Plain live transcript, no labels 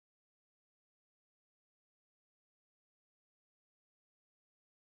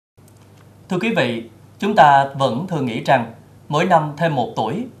Thưa quý vị, chúng ta vẫn thường nghĩ rằng mỗi năm thêm một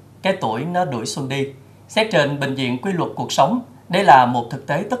tuổi, cái tuổi nó đuổi xuân đi. Xét trên bình diện quy luật cuộc sống, đây là một thực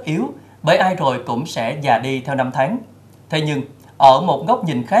tế tất yếu, bởi ai rồi cũng sẽ già đi theo năm tháng. Thế nhưng, ở một góc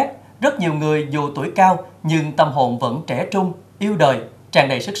nhìn khác, rất nhiều người dù tuổi cao nhưng tâm hồn vẫn trẻ trung, yêu đời, tràn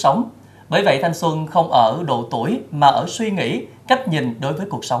đầy sức sống. Bởi vậy thanh xuân không ở độ tuổi mà ở suy nghĩ, cách nhìn đối với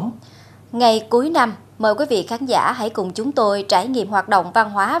cuộc sống. Ngày cuối năm, mời quý vị khán giả hãy cùng chúng tôi trải nghiệm hoạt động văn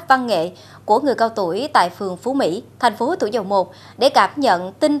hóa, văn nghệ của người cao tuổi tại phường Phú Mỹ, thành phố Thủ Dầu Một để cảm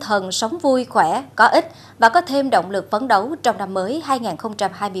nhận tinh thần sống vui, khỏe, có ích và có thêm động lực phấn đấu trong năm mới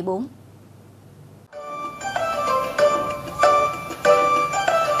 2024.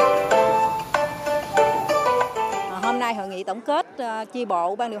 Hôm nay hội nghị tổng kết chi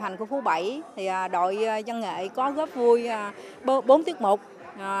bộ ban điều hành của Phú Bảy thì đội văn nghệ có góp vui 4 tiết mục,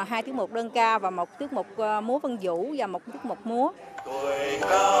 2 tiết mục đơn ca và 1 tiết mục múa vân vũ và 1 tiết mục múa. Tuổi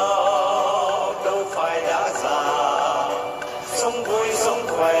cao đâu phải đã già, sống vui sống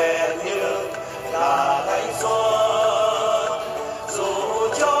khỏe như là thanh xuân, dù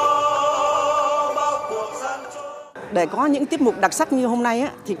cho bao cuộc gian truân. Để có những tiết mục đặc sắc như hôm nay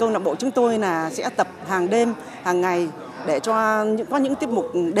thì câu lạc bộ chúng tôi sẽ tập hàng đêm, hàng ngày để cho có những tiết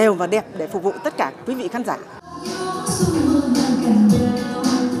mục đều và đẹp để phục vụ tất cả quý vị khán giả.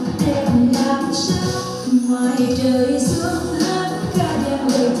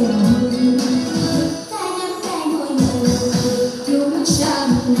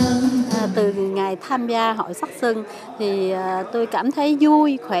 Từ ngày tham gia hội sắc xuân thì tôi cảm thấy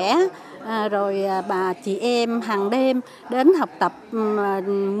vui, khỏe, rồi bà chị em hàng đêm đến học tập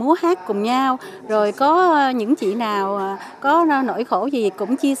múa hát cùng nhau, rồi có những chị nào có nỗi khổ gì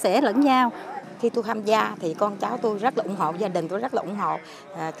cũng chia sẻ lẫn nhau. Khi tôi tham gia thì con cháu tôi rất là ủng hộ, gia đình tôi rất là ủng hộ.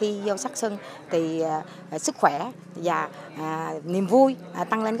 Khi vô sắc xuân thì sức khỏe và niềm vui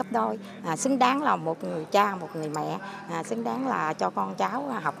tăng lên gấp đôi, xứng đáng là một người cha, một người mẹ, xứng đáng là cho con cháu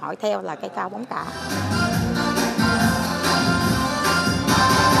học hỏi theo là cây cao bóng cả.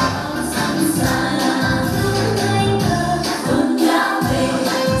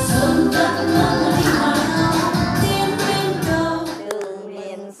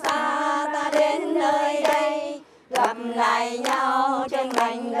 Gặp lại nhau trên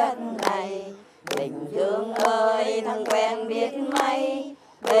mảnh đất này, Bình Dương ơi thân quen biết mấy,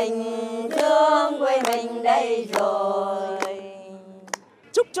 Bình Dương quê mình đây rồi.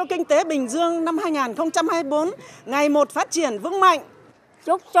 Chúc cho kinh tế Bình Dương năm 2024 ngày một phát triển vững mạnh.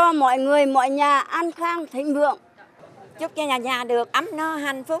 Chúc cho mọi người, mọi nhà an khang thịnh vượng. Chúc cho nhà được ấm no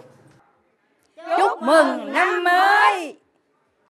hạnh phúc. Chúc mừng năm mới.